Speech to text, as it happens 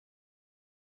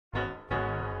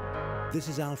This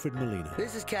is Alfred Molina.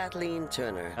 This is Kathleen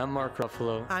Turner. I'm Mark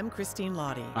Ruffalo. I'm Christine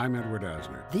Lottie. I'm Edward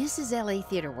Asner. This is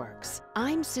L.A.Theatre Works.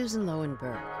 I'm Susan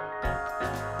Lowenberg.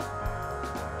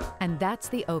 And that's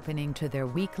the opening to their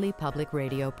weekly public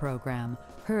radio program,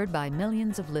 heard by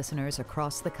millions of listeners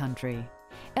across the country.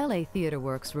 L.A.Theatre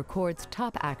Works records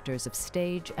top actors of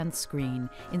stage and screen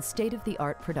in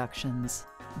state-of-the-art productions.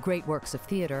 Great works of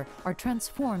theater are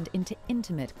transformed into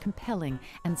intimate, compelling,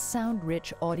 and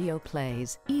sound-rich audio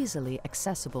plays, easily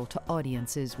accessible to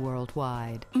audiences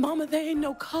worldwide. Mama, there ain't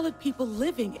no colored people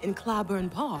living in Clybourne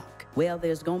Park. Well,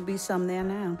 there's gonna be some there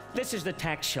now. This is the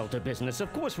tax shelter business.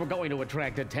 Of course we're going to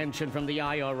attract attention from the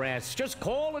IRS. Just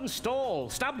call and stall.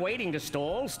 Stop waiting to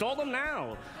stall. Stall them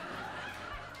now.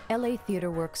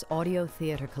 L.A.Theatre Works' audio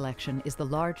theater collection is the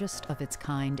largest of its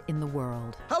kind in the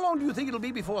world. How long do you think it'll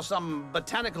be before some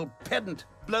botanical pedant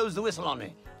blows the whistle on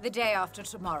me? The day after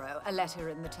tomorrow, a letter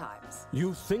in the Times.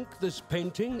 You think this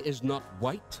painting is not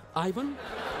white, Ivan?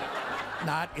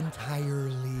 Not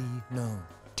entirely, no.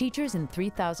 Teachers in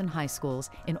 3,000 high schools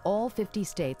in all 50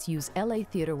 states use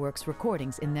L.A.Theatre Works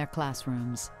recordings in their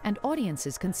classrooms. And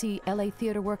audiences can see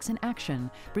L.A.Theatre Works in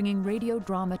action, bringing radio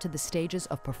drama to the stages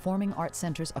of performing arts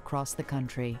centers across the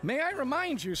country. May I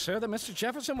remind you, sir, that Mr.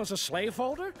 Jefferson was a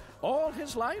slaveholder all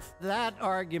his life? That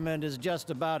argument is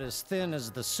just about as thin as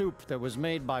the soup that was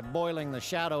made by boiling the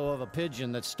shadow of a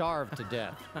pigeon that starved to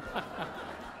death.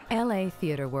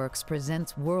 L.A.Theatre Works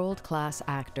presents world-class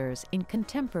actors in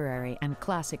contemporary and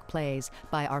classic plays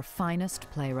by our finest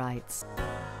playwrights.